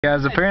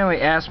Guys, apparently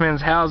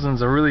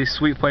Assmanhausen's a really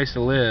sweet place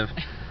to live.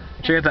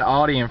 Check out the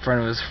Audi in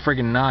front of us,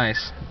 friggin'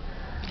 nice.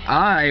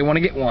 I want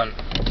to get one,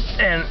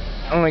 and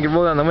I'm gonna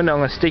roll down the window. I'm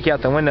gonna stick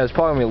out the window. It's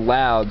probably gonna be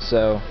loud,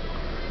 so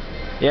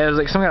yeah, there's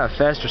like some kind of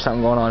fest or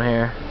something going on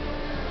here.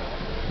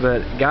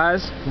 But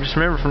guys, just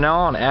remember from now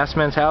on,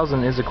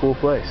 Assmanhausen is a cool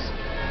place.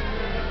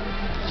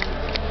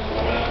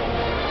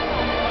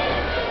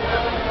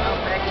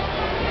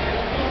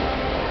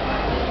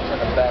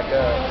 Trying to back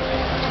up.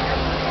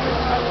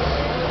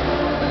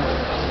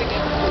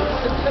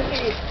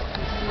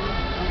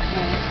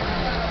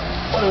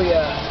 What do we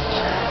got?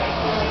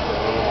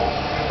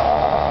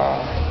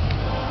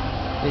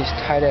 These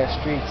tight ass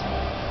streets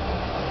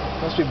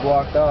must be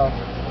blocked off.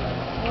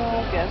 Well,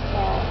 I guess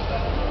so.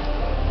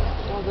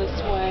 Go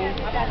this way.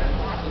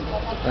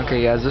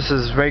 Okay, guys, this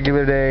is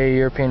regular day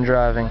European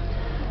driving.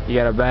 You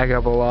gotta back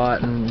up a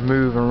lot and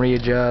move and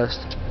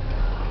readjust.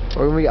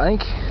 Or I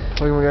think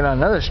we're gonna go down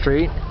another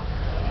street,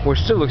 which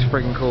still looks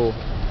freaking cool.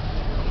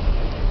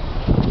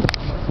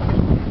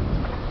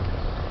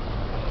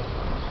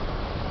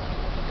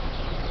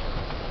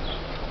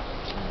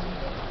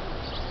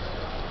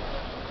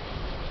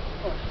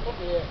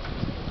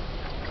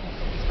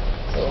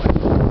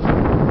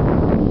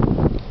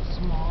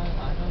 Small,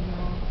 I don't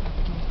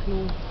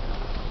know.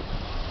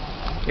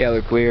 Yeah,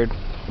 look weird.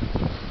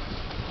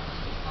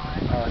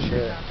 Oh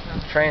shit.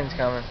 Train's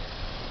coming.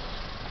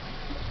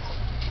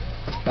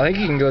 I think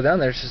you can go down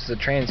there, it's just the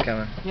train's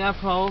coming. Yeah,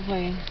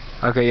 probably.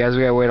 Okay, guys,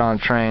 we gotta wait on a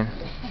train.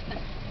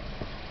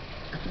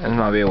 This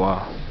might be a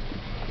while.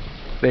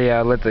 They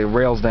let the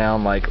rails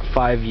down like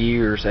 5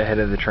 years ahead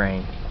of the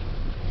train.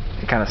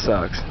 It kinda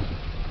sucks.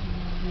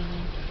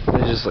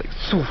 They just like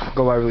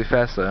go by really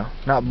fast though.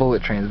 Not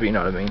bullet trains, but you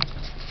know what I mean.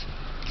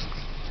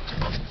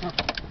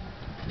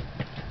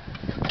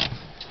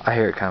 I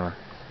hear it coming.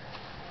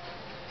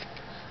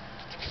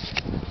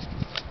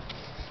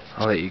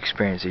 I'll let you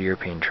experience a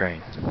European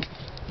train.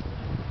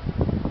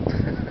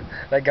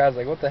 That guy's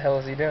like, what the hell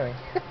is he doing?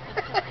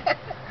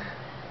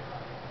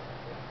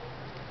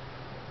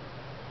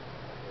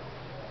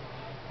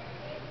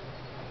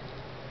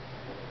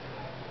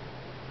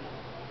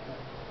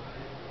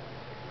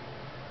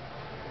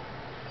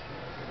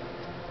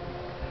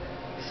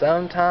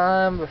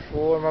 Sometime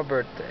before my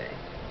birthday.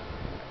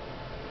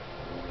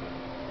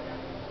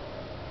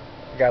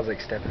 The guy's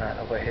like stepping out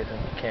of the way of the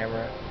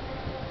camera.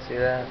 See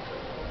that?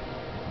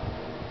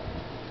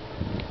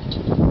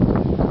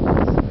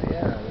 So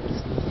yeah,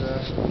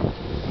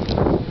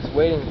 this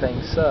waiting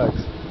thing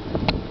sucks.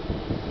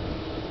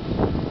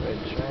 Red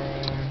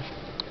train.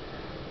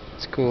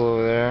 It's cool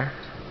over there.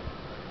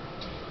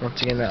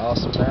 Once again, that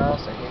awesome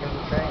house, and here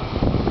comes the train.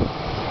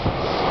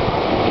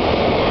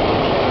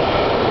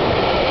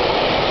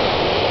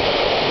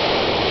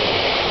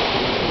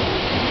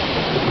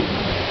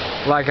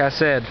 Like I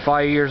said,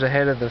 5 years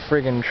ahead of the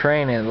friggin'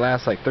 train, and it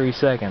lasts like 3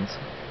 seconds.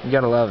 You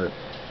gotta love it.